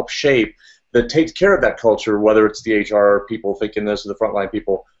can help shape, that takes care of that culture, whether it's the HR people thinking this or the frontline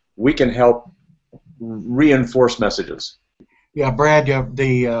people. We can help reinforce messages. Yeah, Brad, at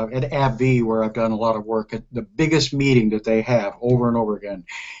AbbVie, where I've done a lot of work, the biggest meeting that they have over and over again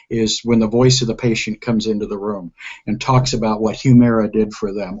is when the voice of the patient comes into the room and talks about what Humira did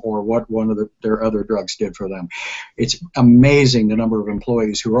for them or what one of their other drugs did for them. It's amazing the number of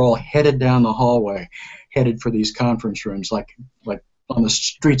employees who are all headed down the hallway, headed for these conference rooms, like on the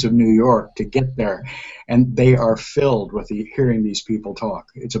streets of New York to get there, and they are filled with hearing these people talk.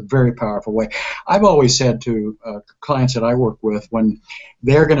 It's a very powerful way. I've always said to clients that I work with, when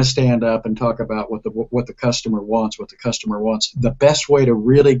they're going to stand up and talk about what the customer wants, the best way to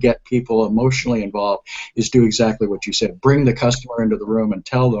really get people emotionally involved is do exactly what you said. Bring the customer into the room and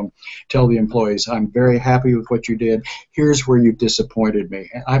tell the employees, I'm very happy with what you did. Here's where you've disappointed me.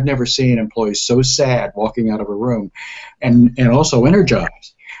 I've never seen employees so sad walking out of a room, and also energized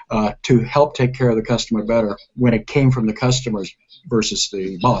to help take care of the customer better when it came from the customers versus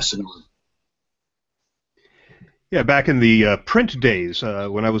the boss in the room. Yeah, back in the print days,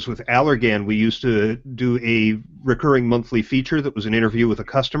 when I was with Allergan, we used to do a recurring monthly feature that was an interview with a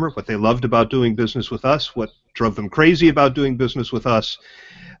customer, what they loved about doing business with us, what drove them crazy about doing business with us,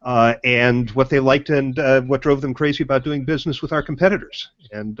 and what they liked and what drove them crazy about doing business with our competitors.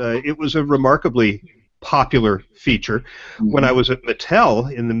 And it was a remarkably popular feature. Mm-hmm. When I was at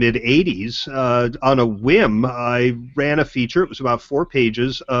Mattel in the mid-'80s, on a whim, I ran a feature. It was about 4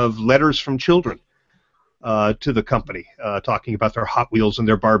 pages of letters from children to the company, talking about their Hot Wheels and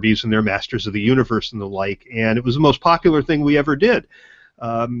their Barbies and their Masters of the Universe and the like. And it was the most popular thing we ever did,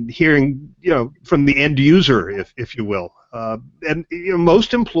 hearing from the end user, if you will. And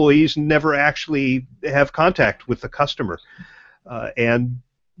most employees never actually have contact with the customer, and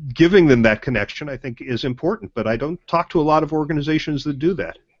giving them that connection, I think, is important, but I don't talk to a lot of organizations that do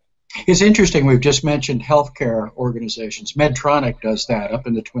that. It's interesting, we've just mentioned healthcare organizations. Medtronic does that up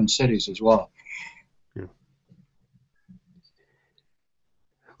in the Twin Cities as well. Yeah.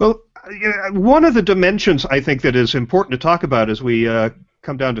 Well, one of the dimensions I think that is important to talk about as we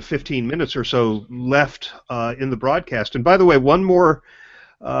come down to 15 minutes or so left in the broadcast, and by the way, one more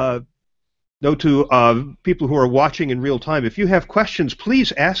note to people who are watching in real time. If you have questions,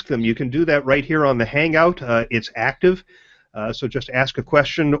 please ask them. You can do that right here on the Hangout. It's active, so just ask a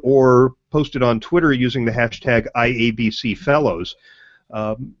question or post it on Twitter using the hashtag IABC Fellows.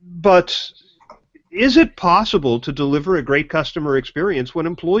 But is it possible to deliver a great customer experience when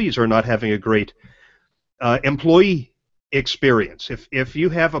employees are not having a great employee experience? If you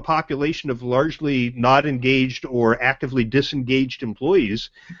have a population of largely not engaged or actively disengaged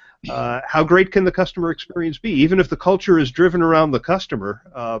employees, how great can the customer experience be? Even if the culture is driven around the customer,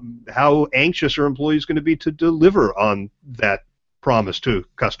 how anxious are employees going to be to deliver on that promise to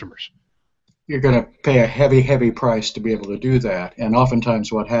customers? You're going to pay a heavy, heavy price to be able to do that. And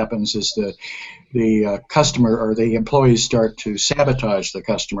oftentimes what happens is that the customer or the employees start to sabotage the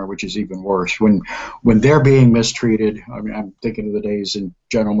customer, which is even worse. When they're being mistreated, I mean, I'm thinking of the days in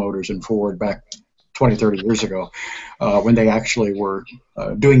General Motors and Ford back 20, 30 years ago, when they actually were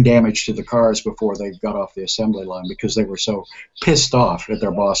doing damage to the cars before they got off the assembly line because they were so pissed off at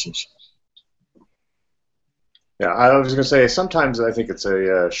their bosses. Yeah, I was going to say, sometimes I think it's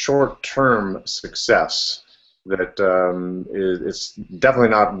a short-term success that it's definitely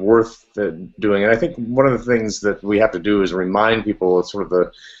not worth doing. And I think one of the things that we have to do is remind people of sort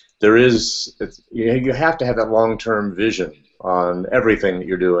of you have to have that long-term vision on everything that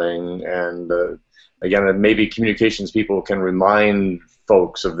you're doing. And again, maybe communications people can remind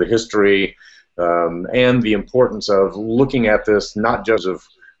folks of the history and the importance of looking at this not just of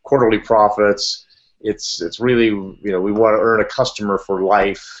quarterly profits. It's really, we want to earn a customer for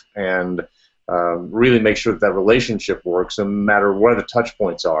life and really make sure that relationship works no matter where the touch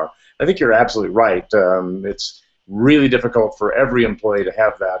points are. I think you're absolutely right. It's really difficult for every employee to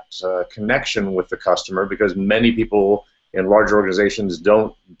have that connection with the customer because many people in large organizations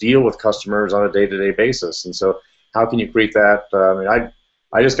don't deal with customers on a day-to-day basis. And so how can you create that?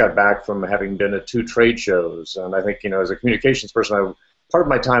 I just got back from having been at 2 trade shows, and I think, as a communications person, part of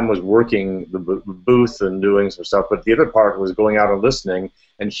my time was working the booth and doing some stuff, but the other part was going out and listening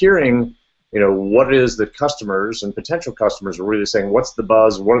and hearing what it is that customers and potential customers are really saying, what's the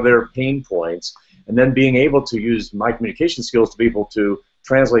buzz, what are their pain points, and then being able to use my communication skills to be able to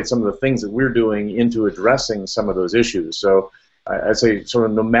translate some of the things that we're doing into addressing some of those issues. So I'd say sort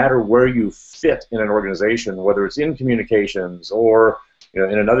of no matter where you fit in an organization, whether it's in communications or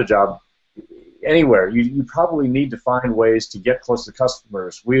in another job, anywhere, you probably need to find ways to get close to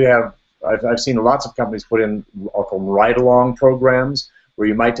customers. I've seen lots of companies put in, I'll call them ride-along programs, where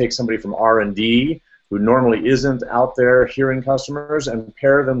you might take somebody from R&D who normally isn't out there hearing customers and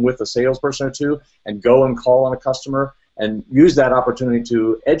pair them with a salesperson or two and go and call on a customer and use that opportunity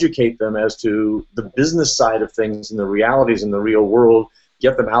to educate them as to the business side of things and the realities in the real world,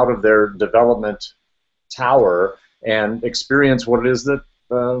 get them out of their development tower and experience what it is that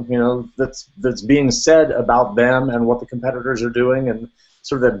that's being said about them and what the competitors are doing, and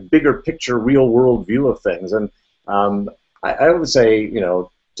sort of that bigger picture, real world view of things. And I would say,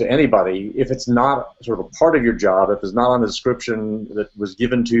 to anybody, if it's not sort of a part of your job, if it's not on the description that was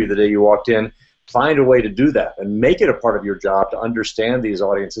given to you the day you walked in, find a way to do that and make it a part of your job to understand these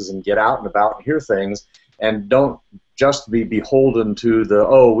audiences and get out and about and hear things, and don't just be beholden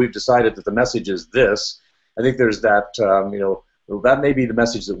to we've decided that the message is this. I think there's that, that may be the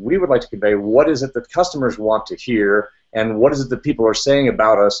message that we would like to convey. What is it that customers want to hear, and what is it that people are saying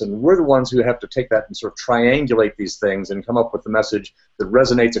about us? And we're the ones who have to take that and sort of triangulate these things and come up with the message that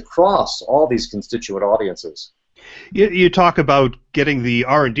resonates across all these constituent audiences. You talk about getting the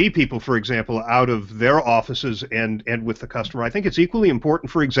R&D people, for example, out of their offices and with the customer. I think it's equally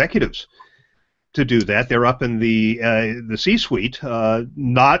important for executives to do that. They're up in the C-suite,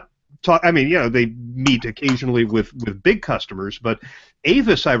 not talk. I mean, they meet occasionally with big customers, but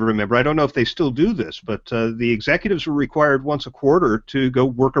Avis, I remember, I don't know if they still do this, but the executives were required once a quarter to go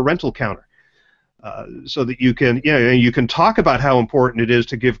work a rental counter, so that you can talk about how important it is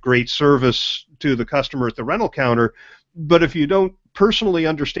to give great service to the customer at the rental counter, but if you don't personally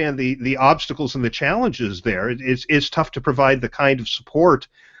understand the obstacles and the challenges there, it's tough to provide the kind of support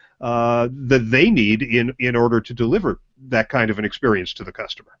that they need in order to deliver that kind of an experience to the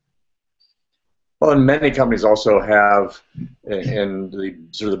customer. Well, and many companies also have, in the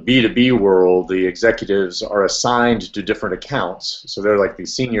sort of the B2B world, the executives are assigned to different accounts. So they're like the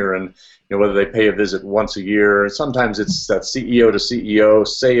senior, and whether they pay a visit once a year, sometimes it's that CEO to CEO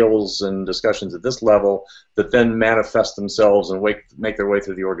sales and discussions at this level that then manifest themselves and make their way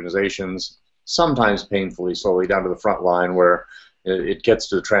through the organizations, sometimes painfully, slowly down to the front line where it gets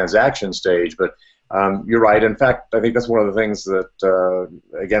to the transaction stage. But you're right. In fact, I think that's one of the things that,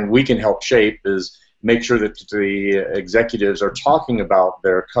 again, we can help shape is make sure that the executives are talking about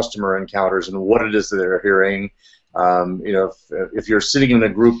their customer encounters and what it is that they're hearing. If you're sitting in a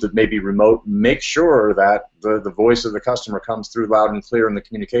group that may be remote, make sure that the voice of the customer comes through loud and clear in the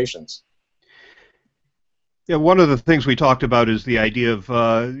communications. Yeah, one of the things we talked about is the idea of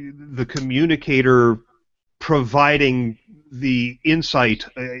the communicator providing the insight,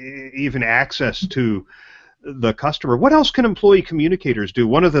 even access to the customer. What else can employee communicators do?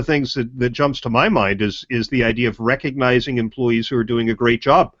 One of the things that jumps to my mind is the idea of recognizing employees who are doing a great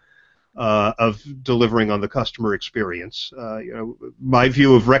job of delivering on the customer experience. My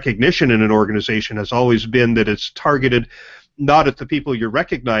view of recognition in an organization has always been that it's targeted not at the people you're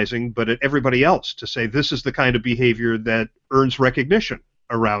recognizing, but at everybody else, to say this is the kind of behavior that earns recognition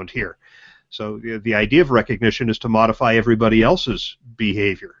around here. So the idea of recognition is to modify everybody else's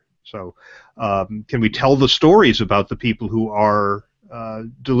behavior. So can we tell the stories about the people who are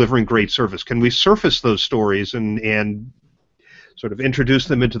delivering great service? Can we surface those stories and sort of introduce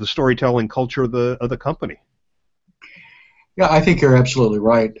them into the storytelling culture of the company? Yeah, I think you're absolutely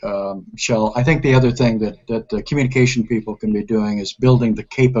right, Shel. I think the other thing that the communication people can be doing is building the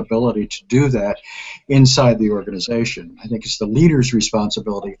capability to do that inside the organization. I think it's the leader's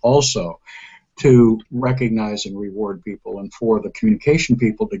responsibility also to recognize and reward people, and for the communication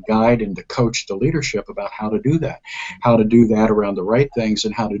people to guide and to coach the leadership about how to do that around the right things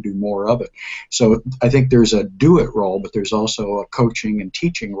and how to do more of it. So I think there's a do it role, but there's also a coaching and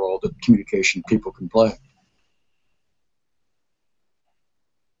teaching role that communication people can play.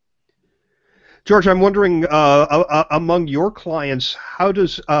 George, I'm wondering, among your clients, how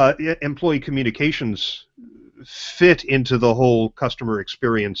does employee communications fit into the whole customer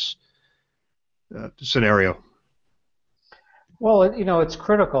experience scenario? Well, it's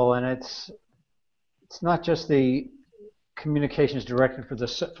critical, and it's not just the communications directed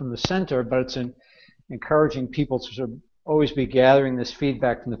from the center, but it's encouraging people to sort of always be gathering this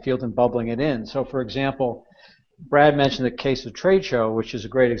feedback from the field and bubbling it in. So, for example, Brad mentioned the case of trade show, which is a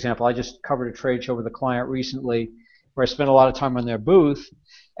great example. I just covered a trade show with a client recently where I spent a lot of time on their booth,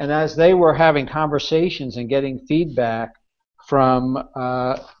 And as they were having conversations and getting feedback from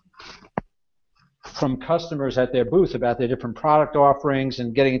customers at their booth about their different product offerings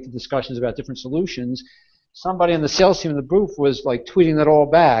and getting into discussions about different solutions, somebody on the sales team in the booth was like tweeting that all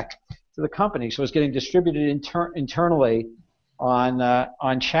back to the company. So it was getting distributed internally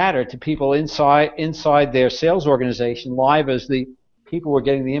on Chatter to people inside their sales organization live as the people were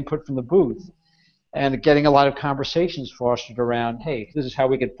getting the input from the booth, and getting a lot of conversations fostered around, hey, this is how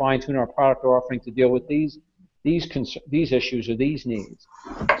we could fine-tune our product offering to deal with these issues or these needs.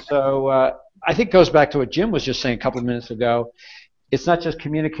 So I think it goes back to what Jim was just saying a couple of minutes ago. It's not just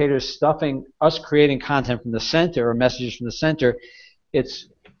communicators stuffing us creating content from the center or messages from the center. It's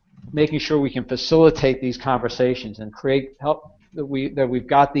making sure we can facilitate these conversations and help that we've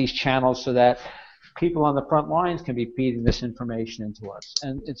got these channels so that people on the front lines can be feeding this information into us,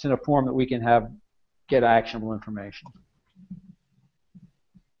 and it's in a form that we can get actionable information.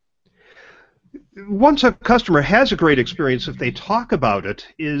 Once a customer has a great experience, if they talk about it,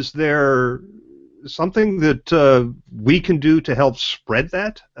 is there something that we can do to help spread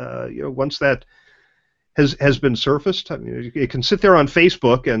that? Once that has been surfaced, I mean, it can sit there on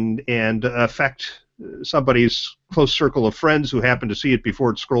Facebook and affect somebody's close circle of friends who happen to see it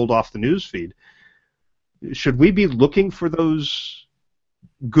before it scrolled off the news feed. Should we be looking for those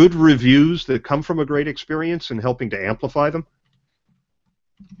good reviews that come from a great experience and helping to amplify them?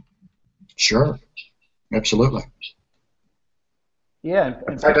 Sure, absolutely. Yeah.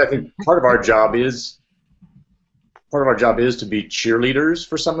 In fact, I think part of our job is to be cheerleaders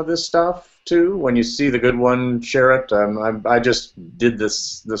for some of this stuff too. When you see the good one, share it. I just did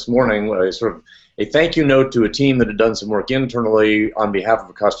this morning, sort of a thank you note to a team that had done some work internally on behalf of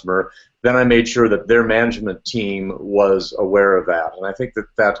a customer. Then I made sure that their management team was aware of that. And I think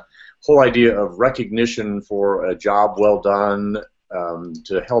that whole idea of recognition for a job well done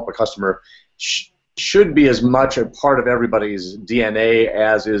to help a customer should be as much a part of everybody's DNA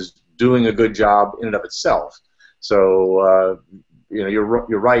as is doing a good job in and of itself. So you're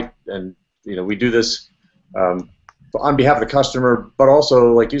right, and we do this on behalf of the customer, but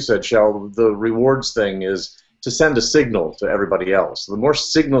also, like you said, Shel, the rewards thing is to send a signal to everybody else. The more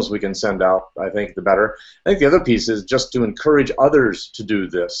signals we can send out, I think, the better. I think the other piece is just to encourage others to do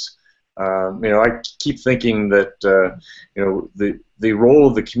this. I keep thinking that the role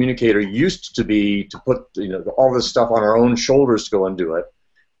of the communicator used to be to put all this stuff on our own shoulders to go and do it.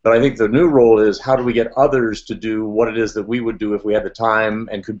 But I think the new role is how do we get others to do what it is that we would do if we had the time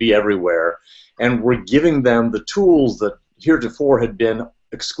and could be everywhere. And we're giving them the tools that heretofore had been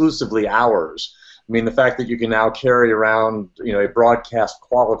exclusively ours. I mean, the fact that you can now carry around a broadcast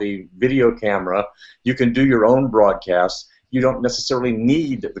quality video camera, you can do your own broadcasts. You don't necessarily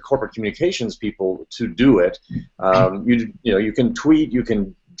need the corporate communications people to do it. You can tweet, you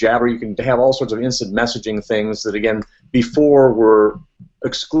can jabber, you can have all sorts of instant messaging things that, again, before were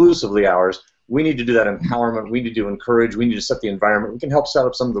exclusively ours. We need to do that empowerment. We need to encourage. We need to set the environment. We can help set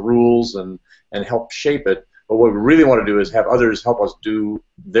up some of the rules and help shape it. But what we really want to do is have others help us do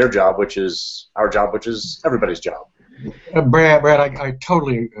their job, which is our job, which is everybody's job. Brad, I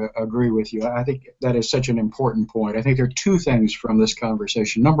totally agree with you. I think that is such an important point. I think there are two things from this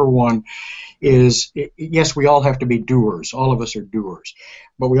conversation. Number one is, yes, we all have to be doers. All of us are doers.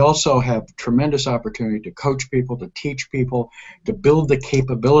 But we also have tremendous opportunity to coach people, to teach people, to build the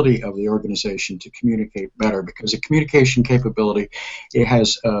capability of the organization to communicate better, because the communication capability, it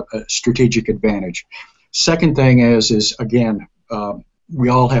has a strategic advantage. Second thing is again, we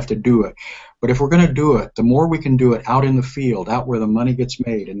all have to do it. But if we're going to do it, the more we can do it out in the field, out where the money gets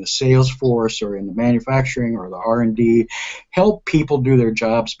made, in the sales force or in the manufacturing or the R&D, help people do their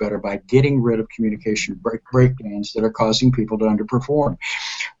jobs better by getting rid of communication breakdowns that are causing people to underperform.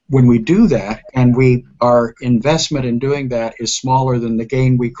 When we do that, and our investment in doing that is smaller than the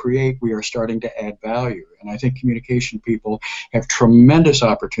gain we create, we are starting to add value. And I think communication people have tremendous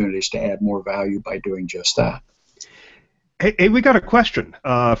opportunities to add more value by doing just that. Hey, we got a question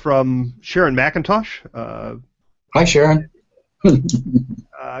from Sharon McIntosh. Hi, Sharon.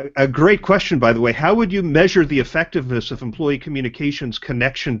 A great question, by the way. How would you measure the effectiveness of employee communications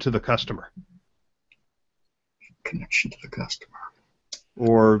connection to the customer? Connection to the customer.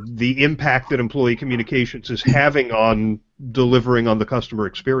 Or the impact that employee communications is having on delivering on the customer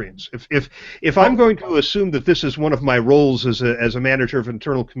experience. If I'm going to assume that this is one of my roles as a manager of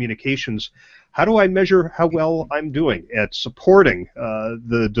internal communications, how do I measure how well I'm doing at supporting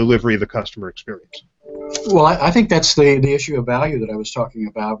the delivery of the customer experience? Well, I think that's the issue of value that I was talking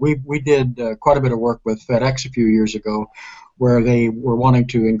about. We did quite a bit of work with FedEx a few years ago, where they were wanting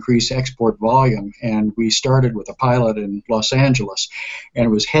to increase export volume, and we started with a pilot in Los Angeles, and it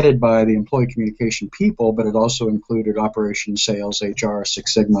was headed by the employee communication people, but it also included operations, sales, HR,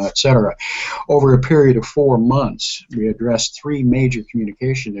 Six Sigma, etc. Over a period of 4 months, we addressed 3 major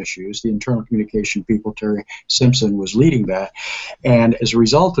communication issues. The internal communication people, Terry Simpson, was leading that, and as a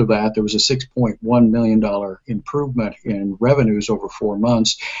result of that, there was a $6.1 million improvement in revenues over 4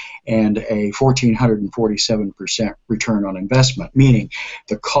 months and a 1,447% return on investment, meaning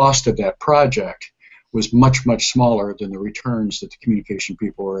the cost of that project was much, much smaller than the returns that the communication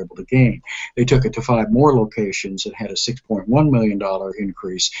people were able to gain. They took it to 5 more locations and had a $6.1 million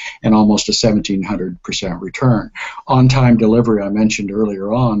increase and almost a 1,700% return. On-time delivery, I mentioned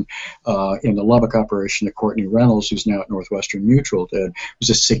earlier on, in the Lubbock operation that Courtney Reynolds, who's now at Northwestern Mutual, did, was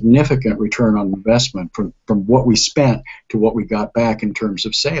a significant return on investment from what we spent to what we got back in terms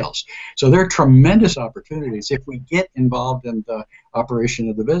of sales. So there are tremendous opportunities if we get involved in the operation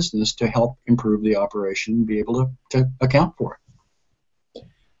of the business to help improve the operation and be able to account for it.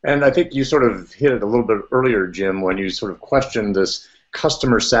 And I think you sort of hit it a little bit earlier, Jim, when you sort of questioned this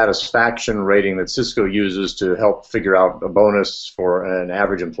customer satisfaction rating that Cisco uses to help figure out a bonus for an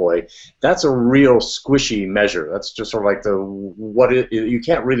average employee. That's a real squishy measure. That's just sort of like you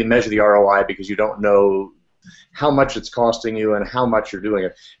can't really measure the ROI because you don't know how much it's costing you and how much you're doing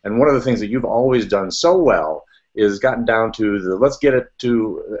it. And one of the things that you've always done so well is gotten down to let's get it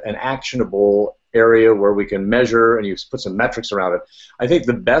to an actionable area where we can measure, and you put some metrics around it. I think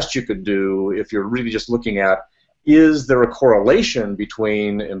the best you could do, if you're really just looking at, is there a correlation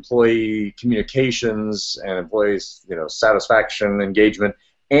between employee communications and employees, satisfaction, engagement,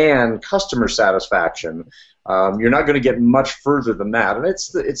 and customer satisfaction? You're not going to get much further than that, and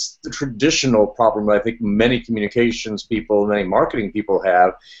it's the traditional problem that I think many communications people, many marketing people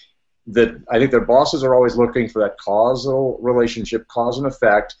have. That I think their bosses are always looking for that causal relationship, cause and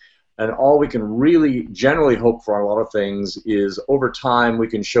effect. And all we can really generally hope for on a lot of things is over time we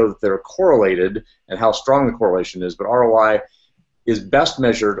can show that they're correlated and how strong the correlation is. But ROI is best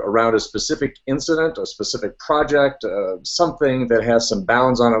measured around a specific incident, a specific project, something that has some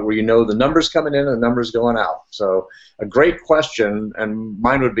bounds on it where you know the numbers coming in and the numbers going out. So a great question, and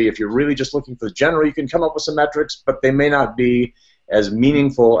mine would be if you're really just looking for the general, you can come up with some metrics, but they may not be as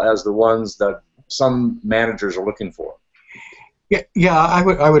meaningful as the ones that some managers are looking for. Yeah,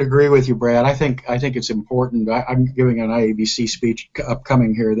 I would agree with you, Brad. I think it's important. I'm giving an IABC speech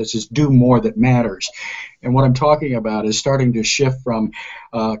upcoming here that says "Do more that matters," and what I'm talking about is starting to shift from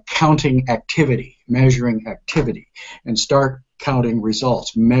counting activity, measuring activity, and start counting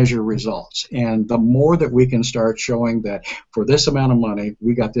results, measure results. And the more that we can start showing that for this amount of money,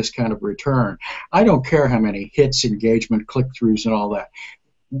 we got this kind of return. I don't care how many hits, engagement, click-throughs, and all that.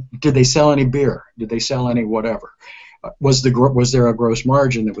 Did they sell any beer? Did they sell any whatever? Was there a gross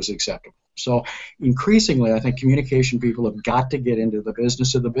margin that was acceptable? So increasingly, I think communication people have got to get into the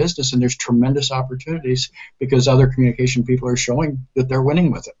business of the business, and there's tremendous opportunities because other communication people are showing that they're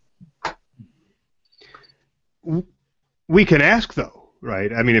winning with it. We can ask, though,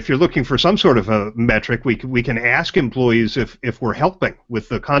 right? I mean, if you're looking for some sort of a metric, we can ask employees if we're helping with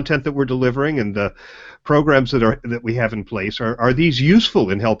the content that we're delivering and the programs that we have in place. Are these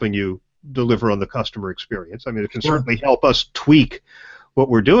useful in helping you deliver on the customer experience? I mean, it can certainly help us tweak what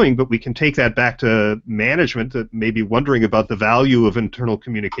we're doing, but we can take that back to management that may be wondering about the value of internal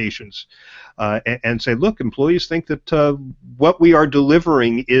communications and say, look, employees think that what we are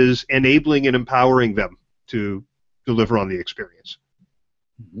delivering is enabling and empowering them to deliver on the experience.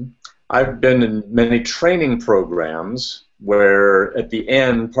 I've been in many training programs where at the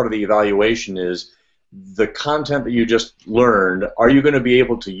end, part of the evaluation is the content that you just learned, are you going to be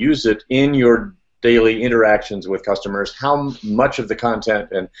able to use it in your daily interactions with customers? How much of the content?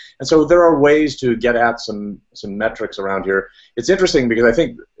 And so there are ways to get at some metrics around here. It's interesting because I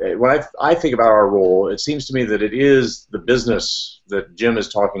think when I think about our role, it seems to me that it is the business that Jim is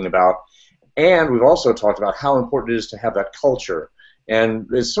talking about, and we've also talked about how important it is to have that culture. And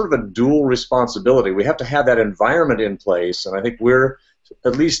it's sort of a dual responsibility. We have to have that environment in place, and I think we're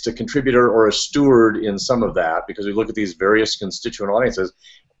at least a contributor or a steward in some of that because we look at these various constituent audiences,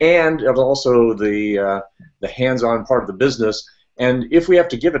 and also the hands-on part of the business. And if we have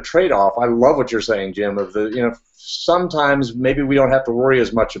to give a trade-off, I love what you're saying, Jim. Of sometimes maybe we don't have to worry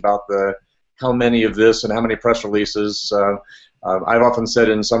as much about how many of this and how many press releases. I've often said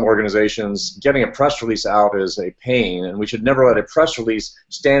in some organizations, getting a press release out is a pain, and we should never let a press release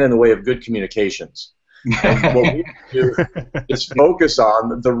stand in the way of good communications. And what we do is focus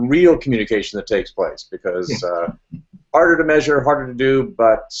on the real communication that takes place, because harder to measure, harder to do,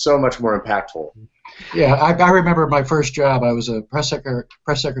 but so much more impactful. Yeah, I remember my first job. I was a press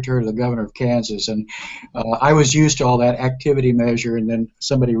secretary to the governor of Kansas, and I was used to all that activity measure, and then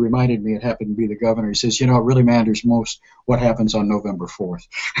somebody reminded me it happened to be the governor. He says, you know, it really matters most what happens on November 4th,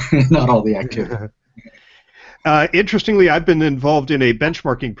 not all the activity. Interestingly, I've been involved in a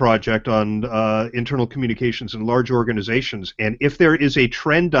benchmarking project on internal communications in large organizations, and if there is a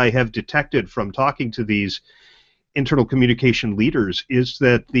trend I have detected from talking to these internal communication leaders, is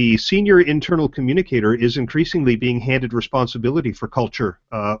that the senior internal communicator is increasingly being handed responsibility for culture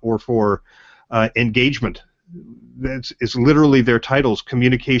or for engagement. It's literally their titles,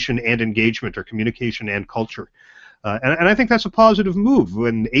 communication and engagement, or communication and culture. And I think that's a positive move.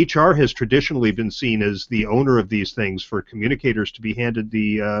 When HR has traditionally been seen as the owner of these things, for communicators to be handed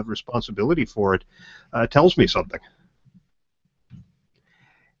the responsibility for it tells me something.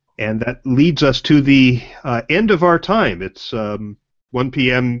 And that leads us to the end of our time. It's 1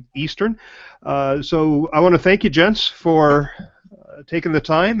 p.m. Eastern. So I want to thank you, gents, for taking the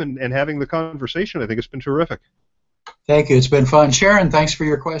time and having the conversation. I think it's been terrific. Thank you. It's been fun. Sharon, thanks for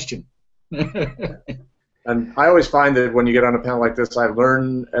your question. And I always find that when you get on a panel like this, I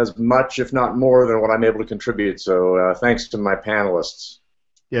learn as much, if not more, than what I'm able to contribute. So thanks to my panelists.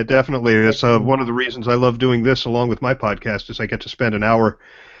 Yeah, definitely. That's one of the reasons I love doing this along with my podcast, is I get to spend an hour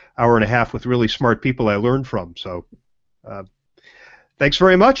and a half with really smart people I learn from. So thanks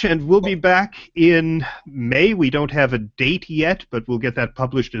very much, and we'll be back in May. We don't have a date yet, but we'll get that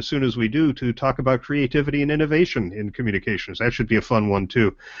published as soon as we do, to talk about creativity and innovation in communications. That should be a fun one,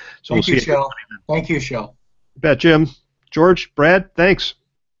 too. So Thank you, Shel. Thank you, Shel. Bet, Jim. George, Brad, thanks.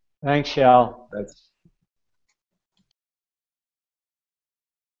 Thanks, Shel. Thanks.